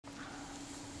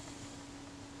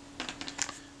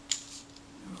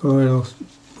Alright, I'll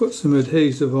put some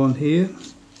adhesive on here.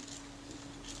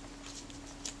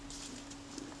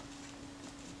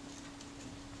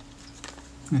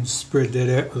 And spread that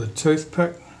out with a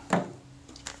toothpick.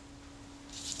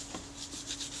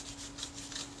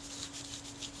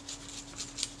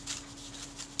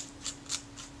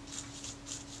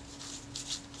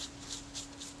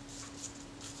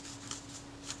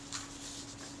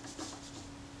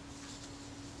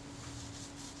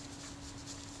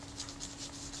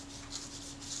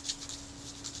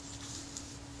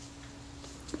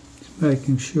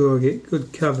 Making sure I get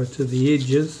good cover to the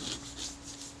edges.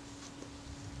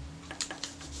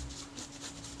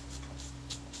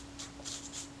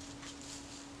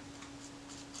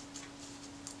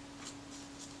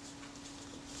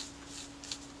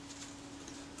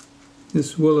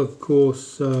 This will of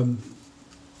course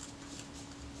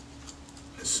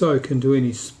soak into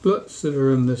any splits that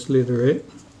are in this leatherette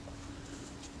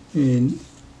and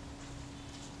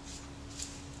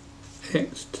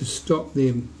acts to stop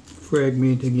them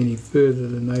fragmenting any further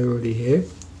than they already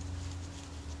have.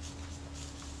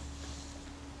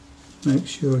 Make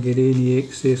sure I get any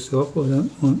excess off. I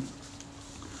don't want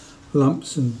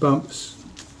lumps and bumps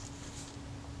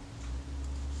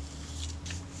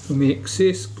from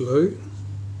excess glue.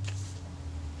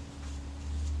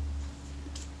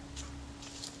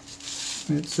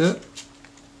 That's it.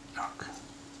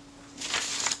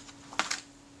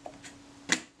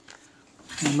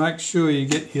 And make sure you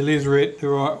get your leatherette the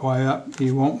right way up.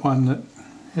 You want one that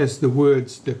has the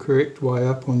words the correct way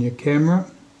up on your camera.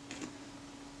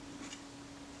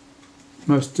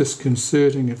 Most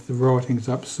disconcerting if the writing's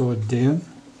upside down.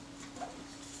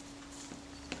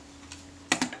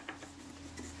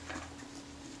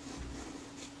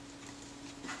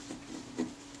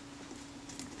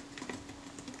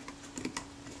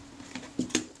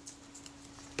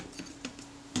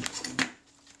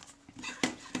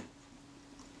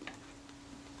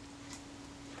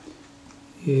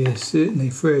 Yeah, certainly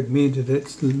fragmented.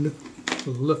 It's will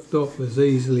lift off as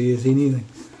easily as anything.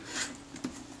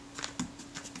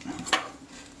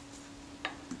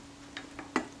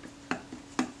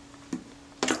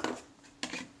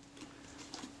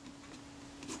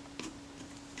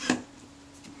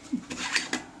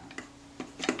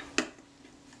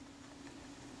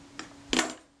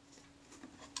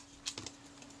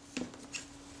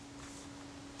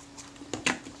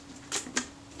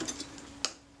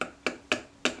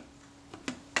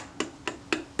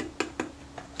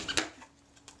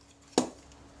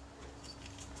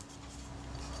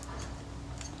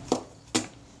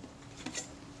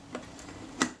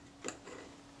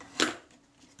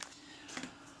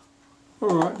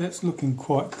 Alright, that's looking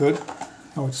quite good.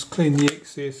 I'll just clean the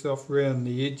excess off around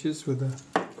the edges with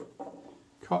a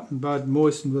cotton bud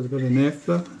moistened with a bit of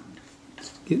naphtha.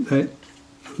 Get that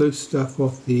loose stuff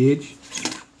off the edge.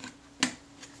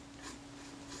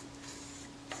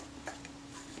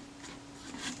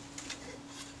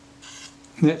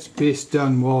 That's best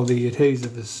done while the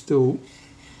adhesive is still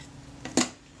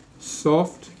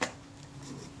soft.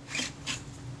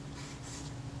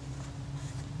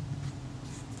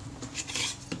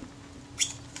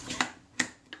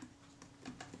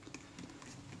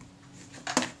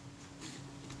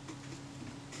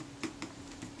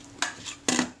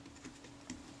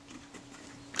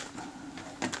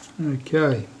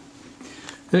 Okay,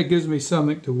 that gives me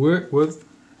something to work with.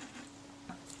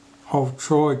 I'll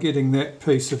try getting that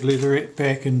piece of leatherette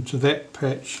back into that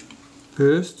patch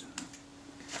first.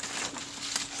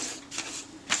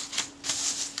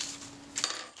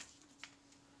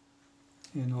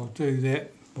 And I'll do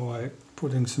that by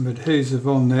putting some adhesive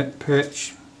on that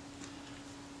patch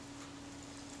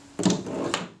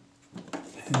and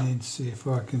then see if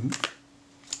I can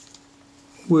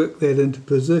work that into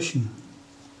position.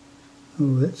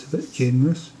 Oh, that's a bit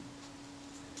generous.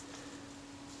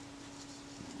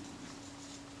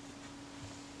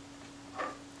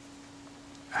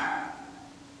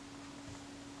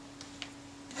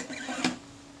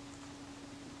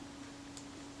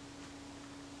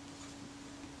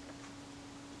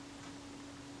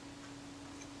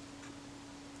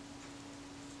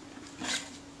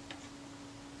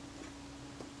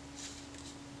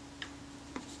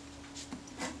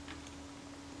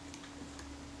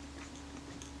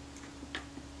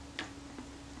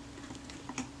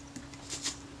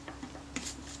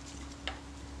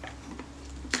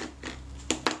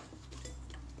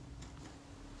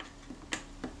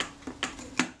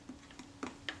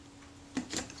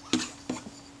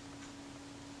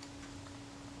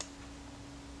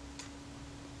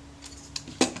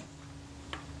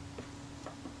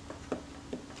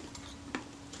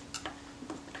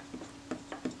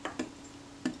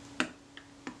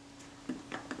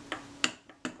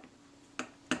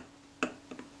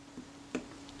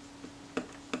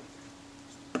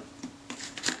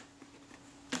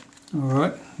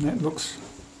 Alright, that looks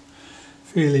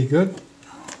fairly good.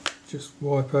 Just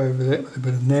wipe over that with a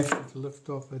bit of naphtha to lift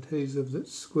off adhesive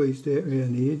that's squeezed out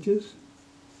around the edges.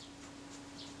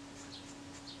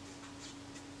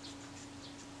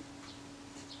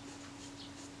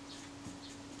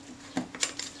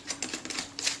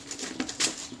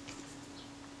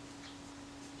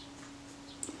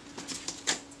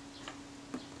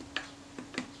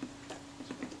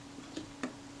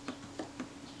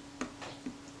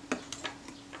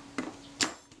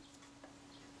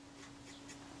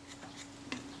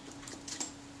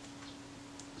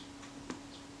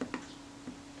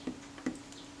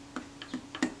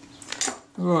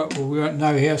 Right, well we won't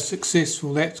know how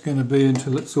successful that's going to be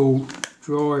until it's all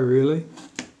dry really.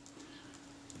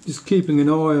 Just keeping an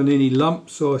eye on any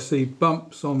lumps. I see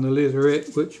bumps on the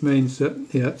leatherette, which means that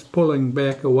it's pulling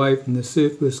back away from the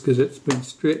surface because it's been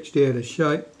stretched out of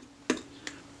shape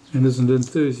and isn't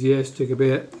enthusiastic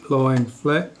about lying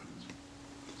flat.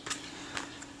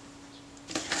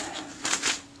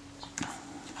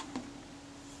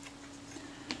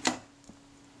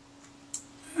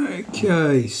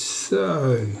 Okay,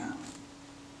 so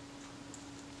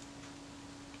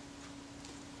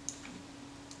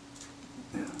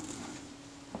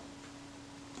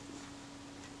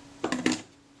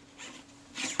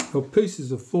well,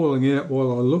 pieces are falling out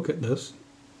while I look at this.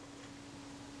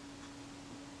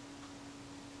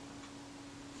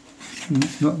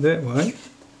 Not that way.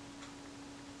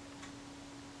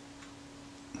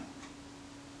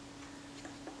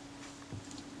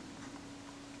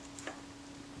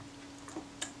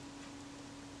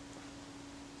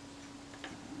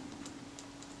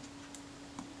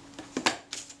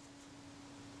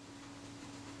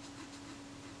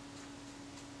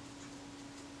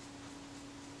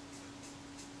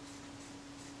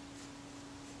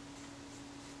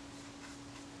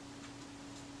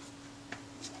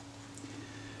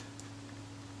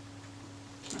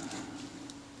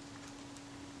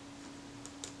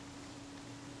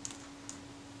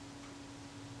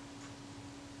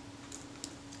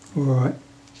 Alright,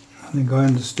 I think I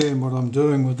understand what I'm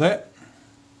doing with that.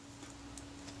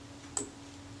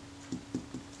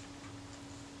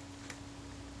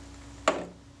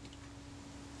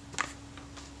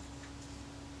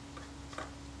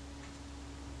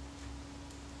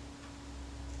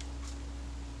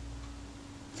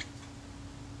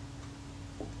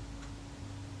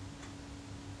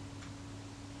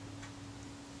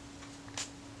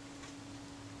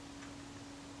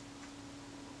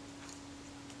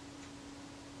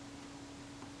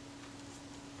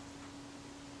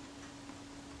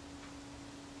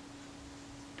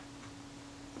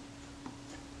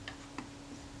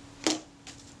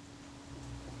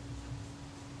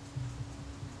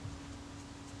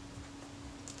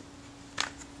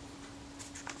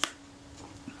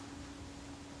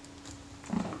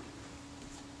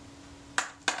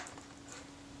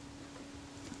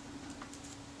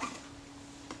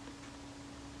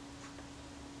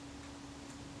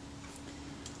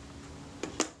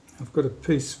 I've got a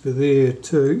piece for there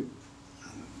too.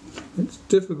 It's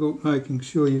difficult making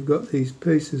sure you've got these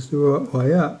pieces the right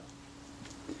way up.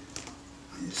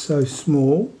 They're so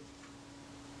small.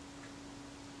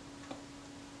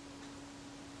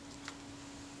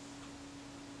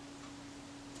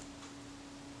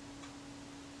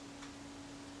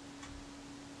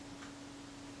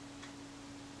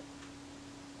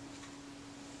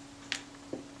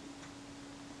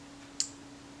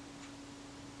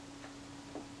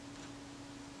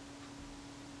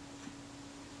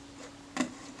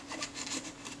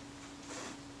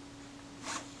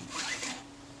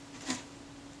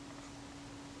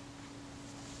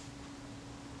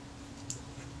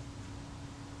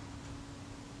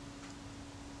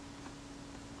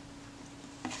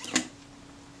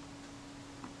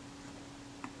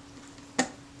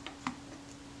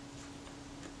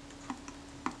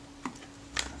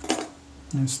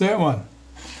 That's that one.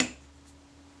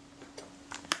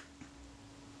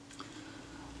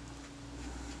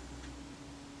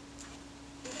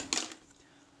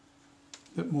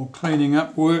 Bit more cleaning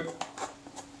up work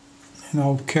and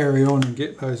I'll carry on and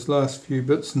get those last few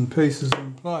bits and pieces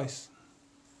in place.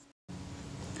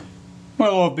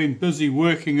 Well, I've been busy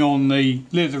working on the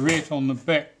leatherette on the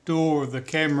back door of the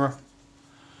camera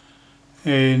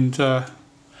and I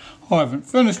haven't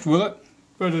finished with it,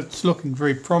 but it's looking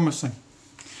very promising.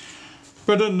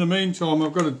 But in the meantime,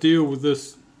 I've got to deal with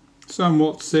this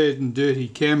somewhat sad and dirty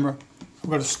camera. I've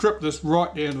got to strip this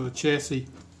right down to the chassis,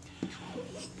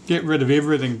 get rid of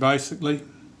everything basically,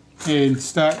 and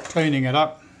start cleaning it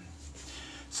up.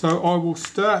 So I will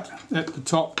start at the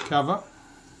top cover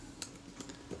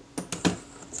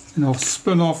And I'll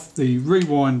spin off the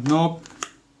rewind knob,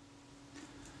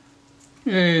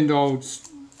 and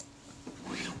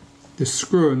the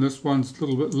screw in this one's a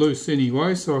little bit loose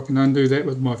anyway, so I can undo that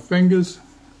with my fingers.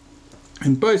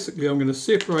 And basically I'm going to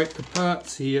separate the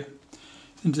parts here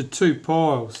into two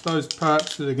piles. Those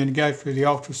parts that are going to go through the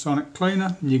ultrasonic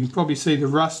cleaner, and you can probably see the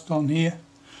rust on here.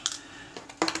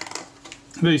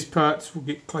 These parts will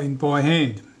get cleaned by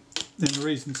hand. And the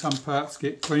reason some parts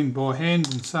get cleaned by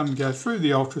hand and some go through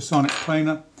the ultrasonic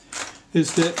cleaner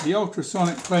is that the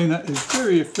ultrasonic cleaner is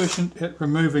very efficient at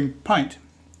removing paint.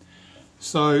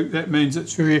 So that means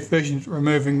it's very efficient at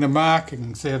removing the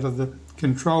markings out of the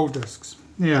control discs.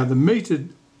 Now the meter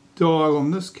dial on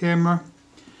this camera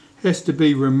has to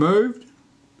be removed.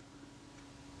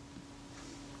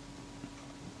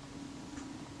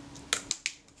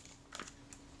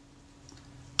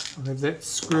 I'll have that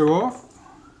screw off.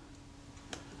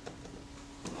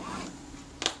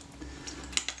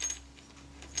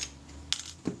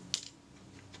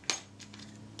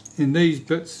 And these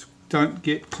bits don't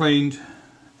get cleaned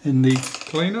in the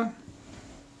cleaner.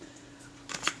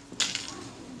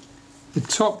 The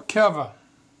top cover.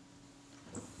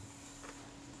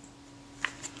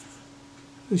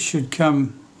 This should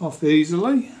come off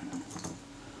easily.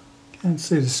 Can't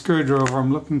see the screwdriver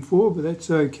I'm looking for, but that's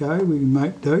okay, we can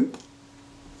make do.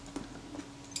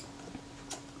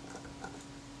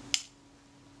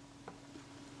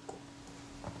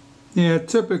 Now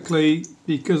typically,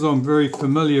 because I'm very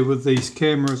familiar with these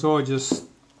cameras, I just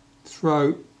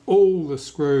throw all the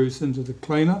screws into the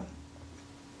cleaner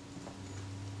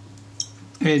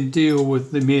and deal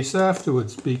with the mess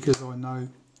afterwards, because I know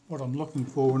what I'm looking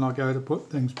for when I go to put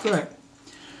things back.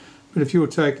 But if you're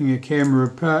taking a camera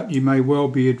apart, you may well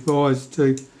be advised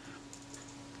to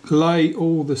lay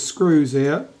all the screws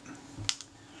out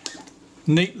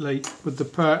neatly with the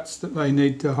parts that they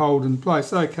need to hold in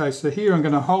place. Okay, so here I'm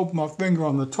going to hold my finger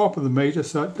on the top of the meter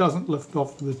so it doesn't lift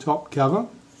off to the top cover.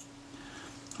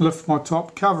 Lift my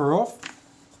top cover off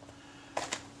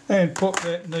and put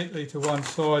that neatly to one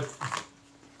side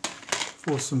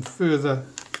for some further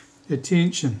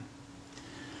attention.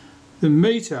 The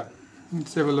meter,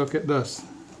 let's have a look at this.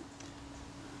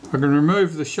 I can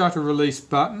remove the shutter release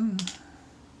button.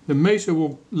 The meter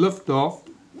will lift off.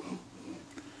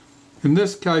 In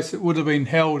this case it would have been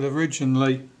held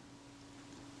originally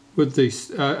with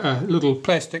this little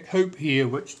plastic hoop here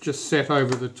which just sat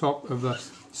over the top of the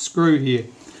screw here.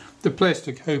 The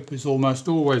plastic hoop is almost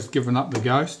always given up the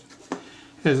ghost,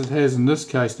 as it has in this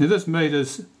case. Now this meter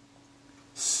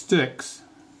sticks,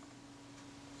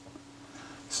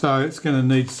 so it's going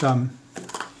to need some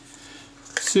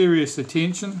serious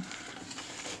attention.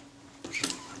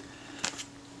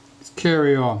 Let's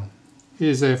carry on.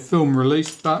 Here's our film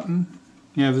release button.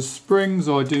 Now the springs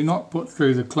I do not put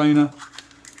through the cleaner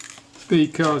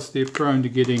because they're prone to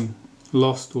getting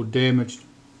lost or damaged.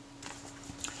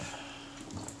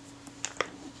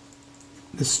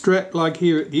 The strap lug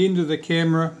here at the end of the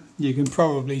camera, you can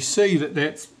probably see that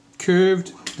that's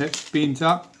curved, that's bent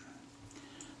up.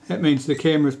 That means the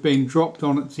camera's been dropped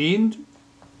on its end.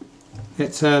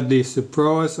 That's hardly a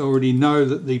surprise. I already know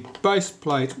that the base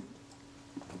plate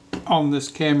on this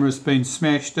camera has been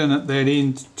smashed in at that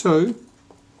end too.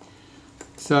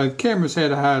 So the camera's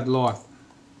had a hard life.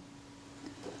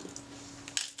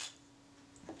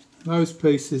 Those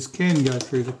pieces can go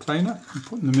through the cleaner. I'm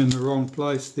putting them in the wrong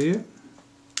place there.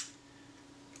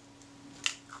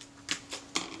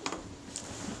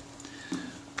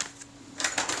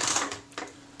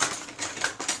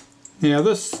 Now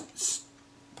this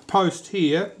post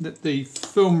here that the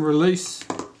film release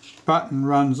button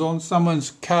runs on,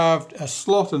 someone's carved a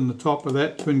slot in the top of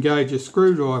that to engage a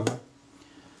screwdriver.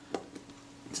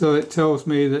 So that tells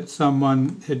me that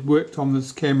someone had worked on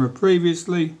this camera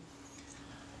previously,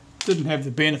 didn't have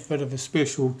the benefit of a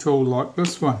special tool like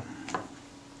this one.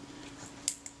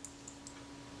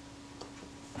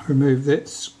 Remove that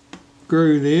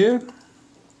screw there.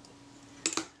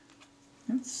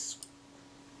 It's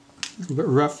a little bit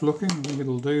rough looking, I think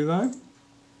it'll do though.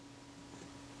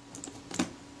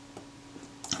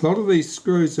 A lot of these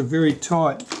screws are very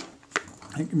tight.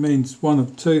 I think it means one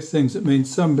of two things. It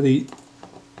means somebody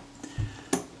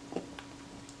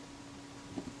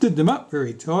did them up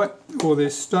very tight, or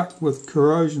they're stuck with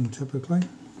corrosion typically.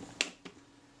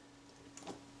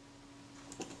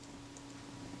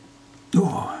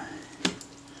 Oh,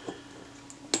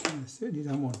 I certainly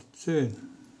don't want to turn.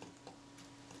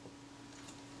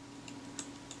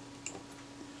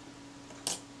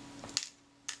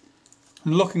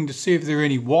 I'm looking to see if there are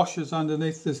any washers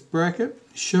underneath this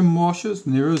bracket, shim washers,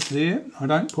 and there is there. I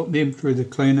don't put them through the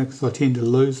cleaner because I tend to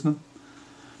lose them.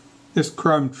 This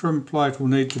chrome trim plate will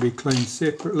need to be cleaned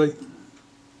separately.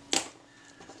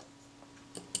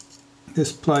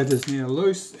 This plate is now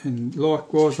loose, and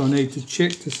likewise I need to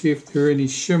check to see if there are any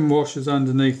shim washers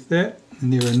underneath that,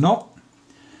 and there are not.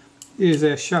 Here's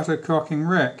our shutter cocking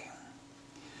rack.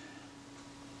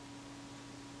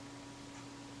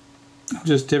 I'm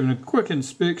just having a quick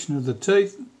inspection of the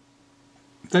teeth.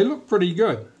 They look pretty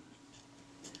good.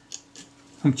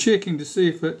 I'm checking to see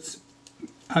if it's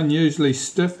unusually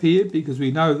stiff here, because we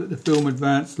know that the film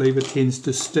advance lever tends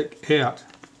to stick out.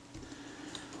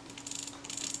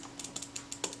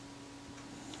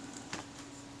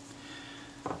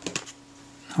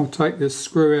 I'll take this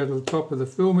screw out of the top of the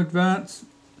film advance.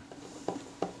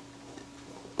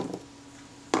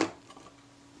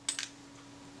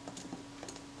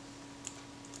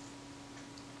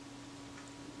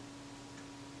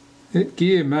 That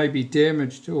gear may be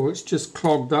damaged, or it's just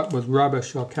clogged up with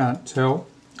rubbish, I can't tell.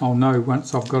 I'll know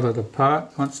once I've got it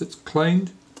apart. Once it's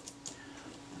cleaned,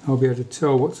 I'll be able to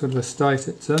tell what sort of a state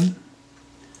it's in.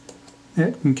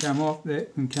 That can come off,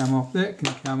 that can come off, that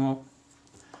can come off,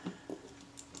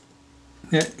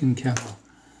 that can come off.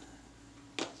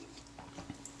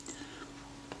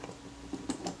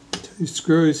 Two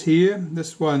screws here.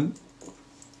 This one,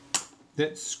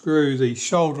 that screw, the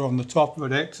shoulder on the top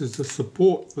of it acts as the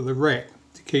support for the rack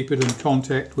to keep it in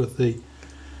contact with the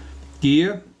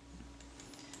gear.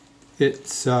 It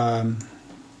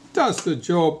does the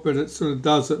job, but it sort of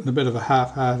does it in a bit of a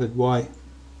half-hearted way.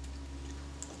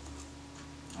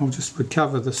 I'll just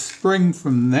recover the spring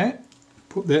from that,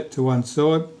 put that to one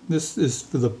side. This is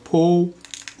for the pull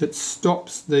that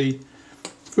stops the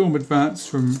film advance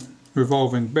from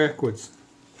revolving backwards.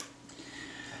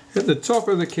 At the top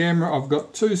of the camera I've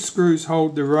got two screws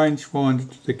hold the rangefinder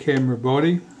to the camera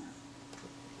body.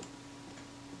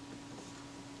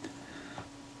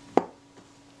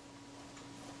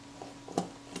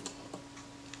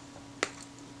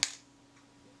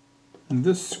 And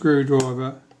this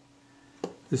screwdriver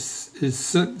is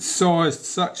sized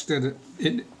such that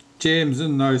it jams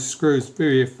in those screws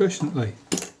very efficiently,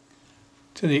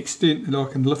 to the extent that I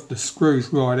can lift the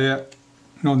screws right out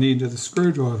on the end of the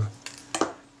screwdriver.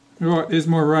 Right, there's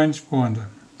my rangefinder.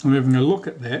 I'm having a look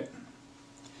at that.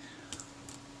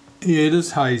 Yeah, it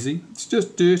is hazy. It's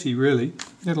just dirty really.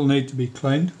 That'll need to be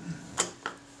cleaned.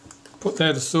 Put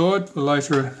that aside for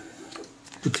later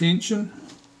attention.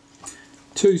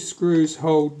 Two screws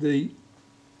hold the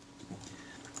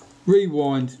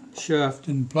rewind shaft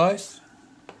in place.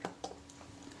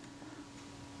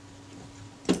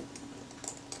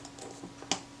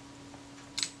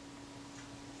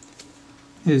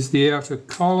 Here's the outer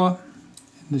collar,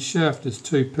 and the shaft is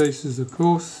two pieces of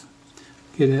course.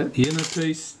 Get out the inner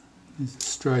piece. There's a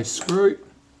stray screw.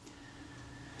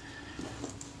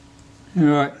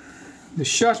 Alright, the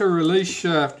shutter release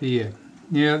shaft here.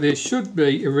 Now there should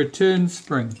be a return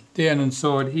spring down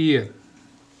inside here.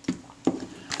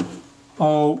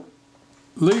 I'll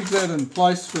leave that in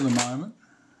place for the moment,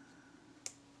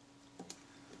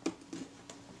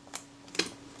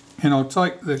 and I'll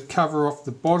take the cover off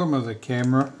the bottom of the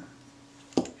camera,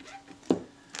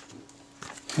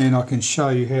 and I can show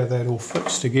you how that all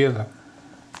fits together.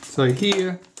 So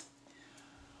here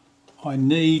I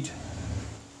need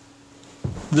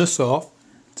this off,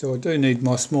 so I do need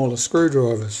my smaller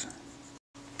screwdrivers.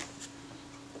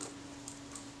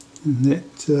 And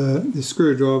that the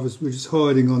screwdrivers were just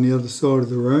hiding on the other side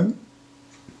of the room.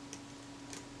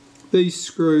 These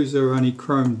screws are only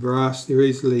chrome brass, they're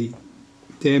easily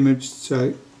damaged,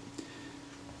 so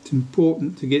it's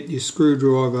important to get your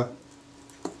screwdriver,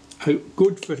 a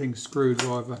good fitting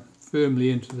screwdriver,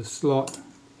 firmly into the slot,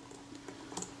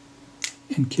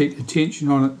 and keep the tension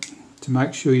on it to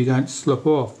make sure you don't slip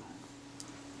off.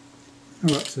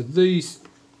 Alright, so these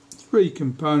three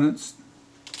components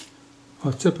I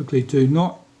typically do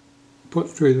not put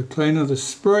through the cleaner. The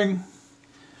spring,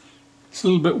 it's a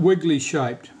little bit wiggly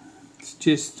shaped. It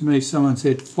suggests to me someone's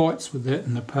had fights with that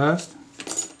in the past.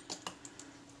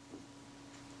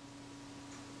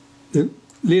 The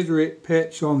leatherette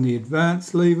patch on the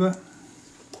advance lever.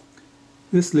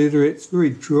 This leatherette's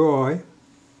very dry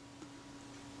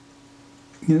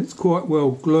and it's quite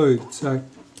well glued, so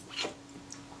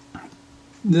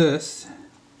this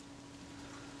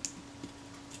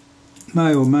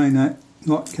may or may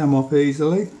not come off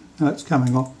easily. No, it's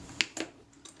coming off.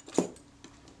 The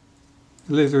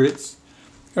leatherette's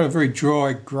got a very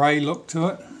dry grey look to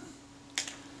it.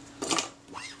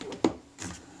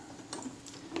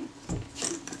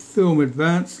 Film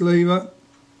advance lever,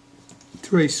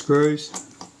 3 screws.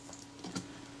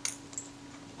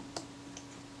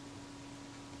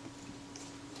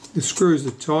 The screws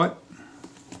are tight.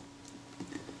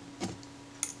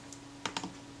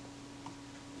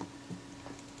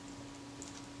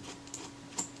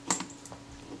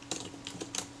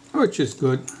 which is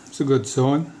good. It's a good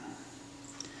sign.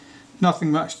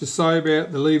 Nothing much to say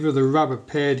about the lever. The rubber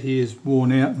pad here is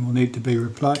worn out and will need to be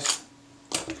replaced.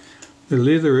 The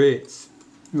leatherettes.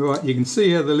 Right, you can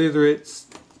see how the leatherette's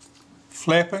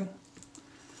flapping.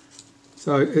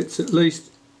 So it's at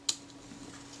least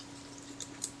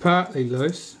partly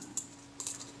loose.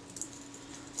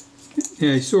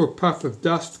 Now you saw a puff of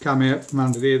dust come out from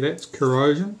under there. That's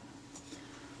corrosion.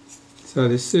 So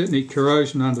there's certainly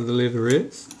corrosion under the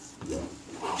leatherettes,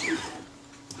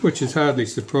 which is hardly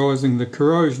surprising. The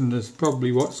corrosion is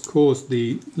probably what's caused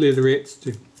the leatherettes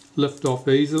to lift off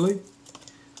easily.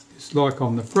 It's like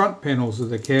on the front panels of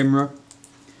the camera,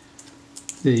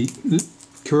 the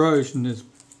corrosion has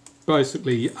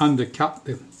basically undercut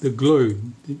the glue.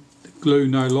 The glue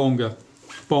no longer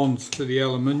bonds to the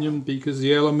aluminium because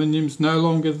the aluminium's no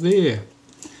longer there.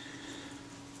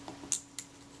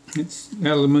 It's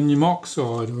aluminium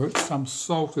oxide, or it's some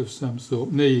salt of some sort.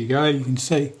 And there you go, you can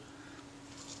see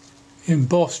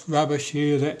embossed rubbish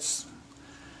here. That's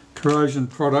corrosion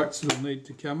products that will need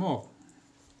to come off.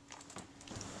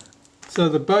 So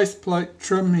the base plate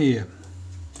trim here,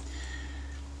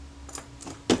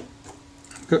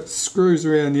 got screws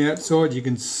around the outside. You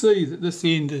can see that this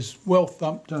end is well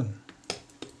thumped in.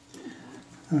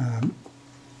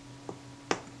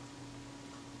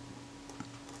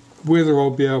 Whether I'll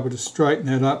be able to straighten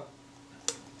that up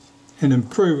and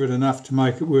improve it enough to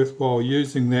make it worthwhile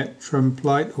using that trim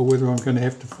plate, or whether I'm going to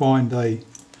have to find a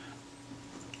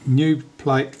new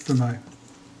plate for my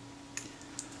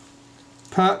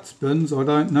parts bins, I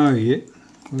don't know yet.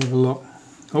 We'll have a look.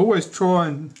 I always try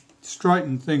and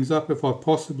straighten things up if I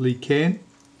possibly can.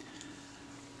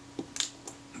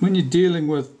 When you're dealing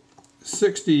with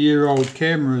 60-year-old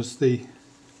cameras, there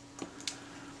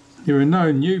are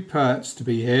no new parts to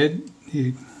be had.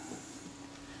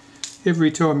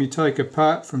 Every time you take a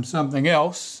part from something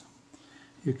else,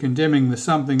 you're condemning the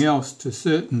something else to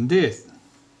certain death.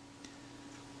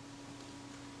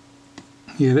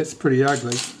 Yeah, that's pretty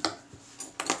ugly.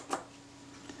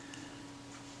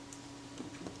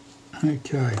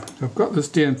 Okay, so I've got this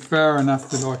down far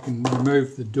enough that I can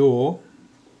remove the door.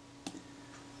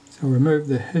 So I'll remove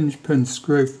the hinge pin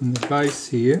screw from the base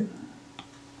here.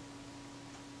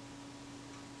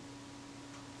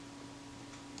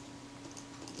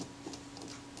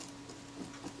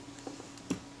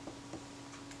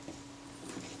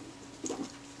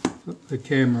 Flip the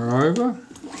camera over.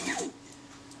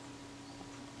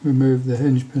 Remove the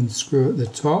hinge pin screw at the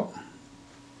top.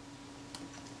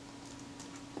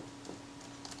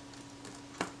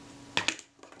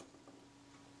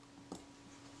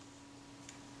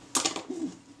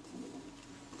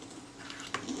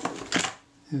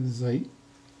 There's a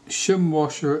shim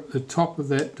washer at the top of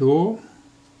that door.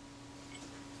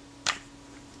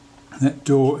 That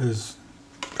door is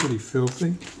pretty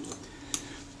filthy.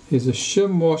 There's a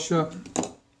shim washer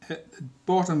at the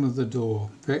bottom of the door.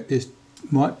 In fact, there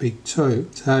might be two.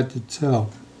 It's hard to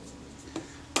tell.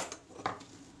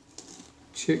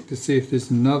 Check to see if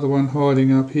there's another one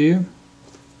hiding up here.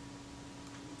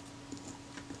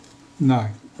 No.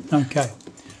 Okay.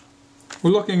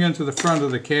 We're looking into the front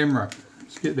of the camera.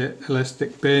 Get that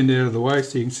elastic band out of the way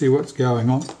so you can see what's going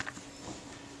on.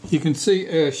 You can see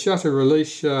our shutter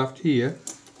release shaft here.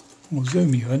 I'll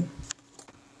zoom you in.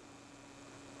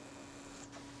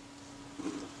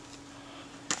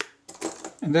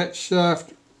 And that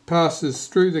shaft passes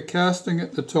through the casting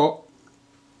at the top,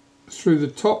 through the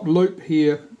top loop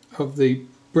here of the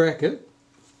bracket.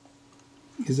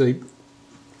 There's a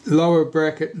lower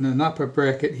bracket and an upper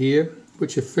bracket here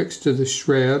which are fixed to the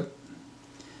shroud.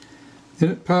 Then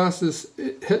it passes,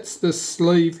 it hits this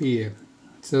sleeve here.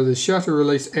 So the shutter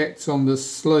release acts on this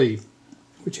sleeve,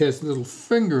 which has a little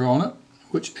finger on it,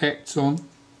 which acts on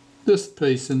this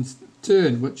piece in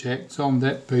turn, which acts on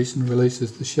that piece and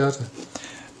releases the shutter.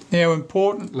 Now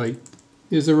importantly,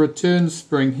 there's a return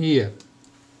spring here.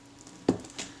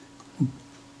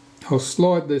 I'll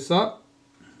slide this up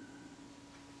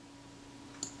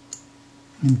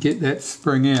and get that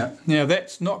spring out. Now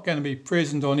that's not going to be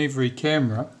present on every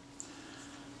camera.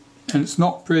 And it's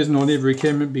not present on every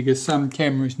camera because some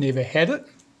cameras never had it,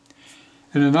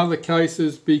 and in other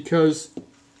cases because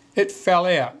it fell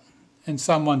out and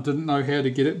someone didn't know how to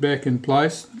get it back in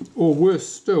place. Or worse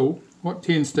still, what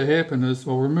tends to happen is,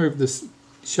 I'll remove this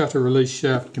shutter release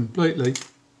shaft completely,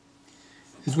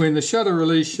 is when the shutter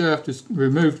release shaft is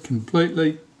removed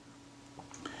completely,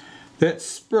 that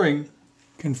spring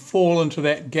can fall into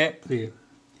that gap there,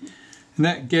 and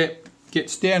that gap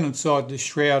gets down inside the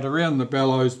shroud around the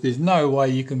bellows. There's no way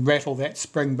you can rattle that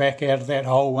spring back out of that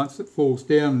hole once it falls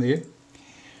down there.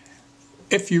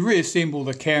 if you reassemble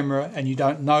the camera and you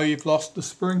don't know you've lost the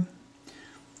spring,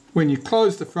 when you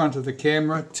close the front of the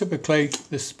camera, typically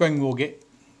the spring will get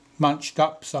munched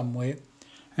up somewhere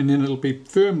and then it'll be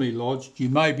firmly lodged. You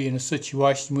may be in a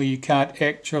situation where you can't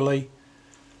actually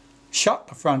shut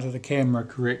the front of the camera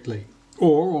correctly,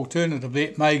 or alternatively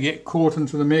it may get caught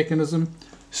into the mechanism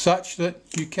such that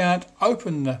you can't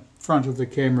open the front of the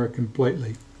camera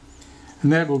completely,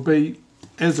 and that will be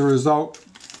as a result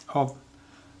of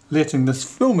letting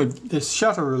this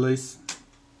shutter release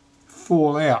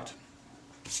fall out.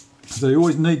 So you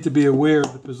always need to be aware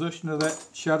of the position of that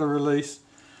shutter release,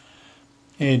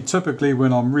 and typically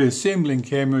when I'm reassembling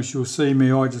cameras you'll see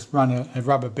me, I just run a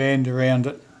rubber band around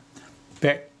it,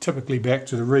 typically back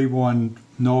to the rewind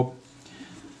knob,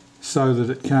 so that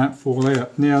it can't fall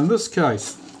out. Now in this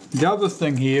case, the other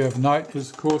thing here of note is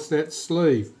of course that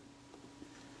sleeve.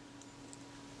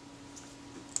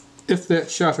 If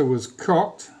that shutter was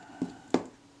cocked,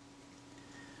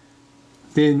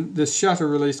 then the shutter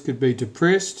release could be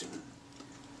depressed,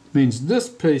 means this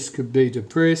piece could be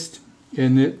depressed,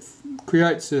 and it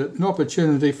creates an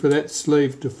opportunity for that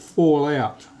sleeve to fall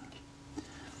out.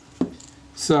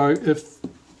 So if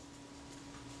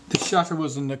the shutter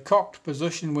was in the cocked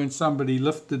position when somebody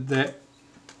lifted that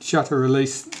shutter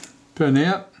release pin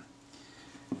out,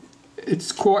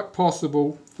 it's quite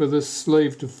possible for this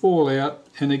sleeve to fall out,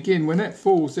 and again when that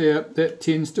falls out, that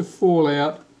tends to fall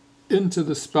out into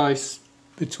the space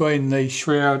between the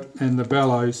shroud and the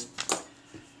bellows,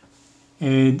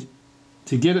 and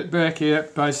to get it back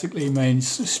out basically means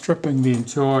stripping the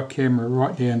entire camera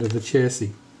right down to the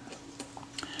chassis.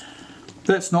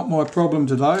 That's not my problem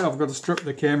today. I've got to strip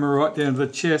the camera right down to the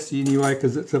chassis anyway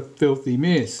because it's a filthy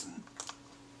mess.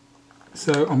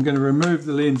 So I'm going to remove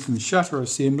the lens and shutter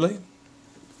assembly.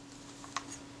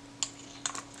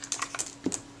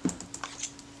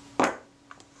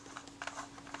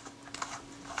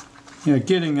 Now,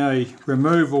 getting a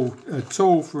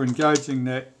tool for engaging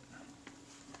that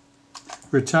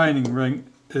retaining ring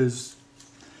is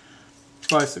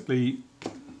basically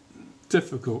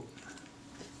difficult.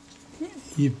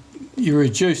 You're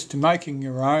reduced to making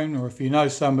your own, or if you know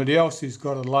somebody else who's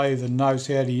got a lathe and knows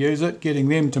how to use it, getting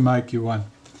them to make you one.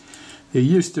 There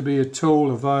used to be a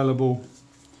tool available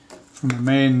from a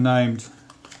man named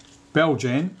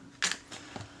Beljan,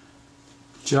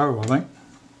 Joe I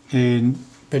think,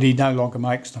 but he no longer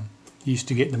makes them. He used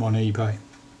to get them on eBay.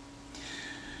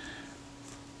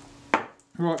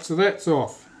 Right, so that's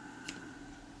off.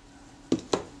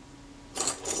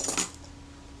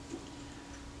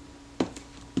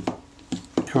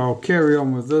 I'll carry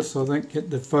on with this, I think, get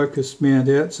the focus mount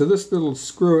out. So this little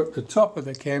screw at the top of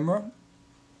the camera,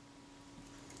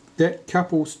 that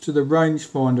couples to the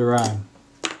rangefinder arm.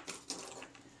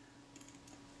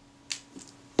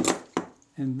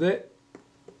 And that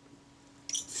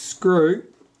screw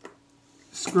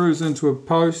screws into a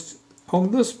post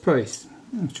on this piece,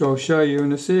 which I'll show you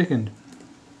in a second.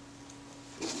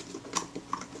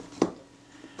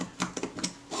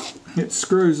 It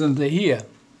screws into here.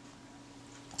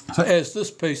 So as this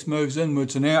piece moves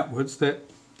inwards and outwards, that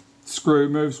screw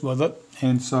moves with it,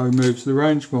 and so moves the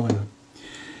rangefinder.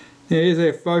 Now here's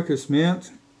our focus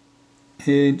mount,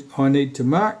 and I need to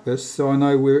mark this so I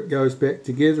know where it goes back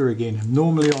together again. And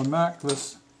normally I mark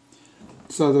this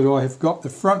so that I have got the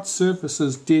front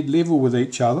surfaces dead level with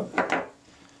each other.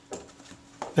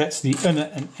 That's the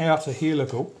inner and outer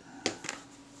helical,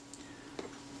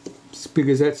 just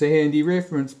because that's a handy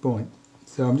reference point.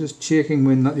 So I'm just checking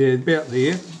when they're about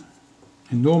there,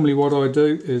 and normally what I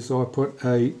do is I put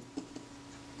a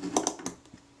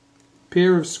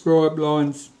pair of scribe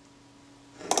lines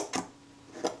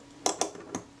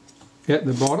at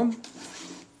the bottom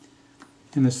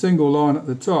and a single line at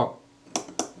the top.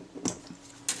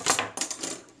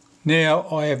 Now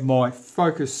I have my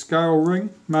focus scale ring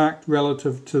marked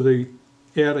relative to the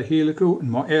outer helical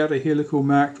and my outer helical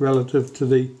marked relative to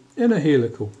the inner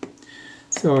helical.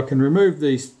 So I can remove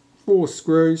these 4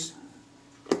 screws,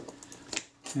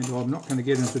 and I'm not going to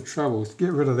get into trouble.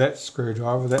 Get rid of that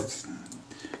screwdriver, that's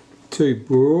too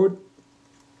broad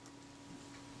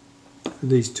for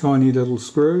these tiny little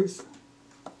screws.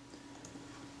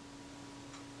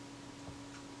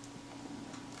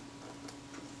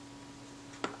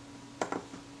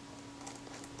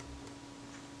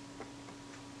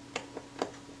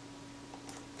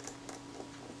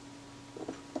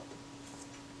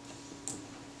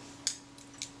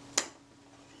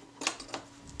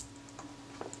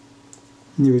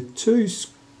 There are 2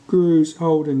 screws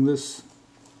holding this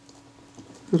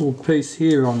little piece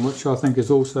here on, which I think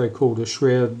is also called a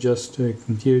shroud, just to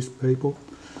confuse people,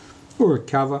 or a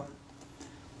cover.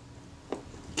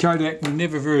 Kodak were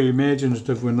never very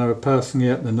imaginative when they were passing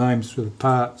out the names for the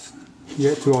parts. You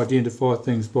had to identify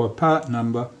things by part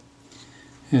number,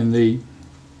 and the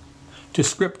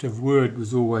descriptive word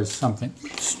was always something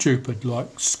stupid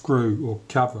like screw or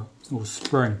cover or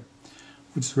spring.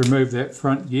 We'll just remove that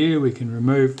front gear. We can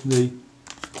remove the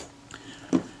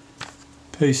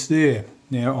piece there.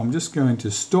 Now I'm just going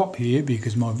to stop here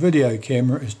because my video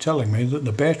camera is telling me that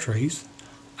the batteries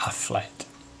are flat.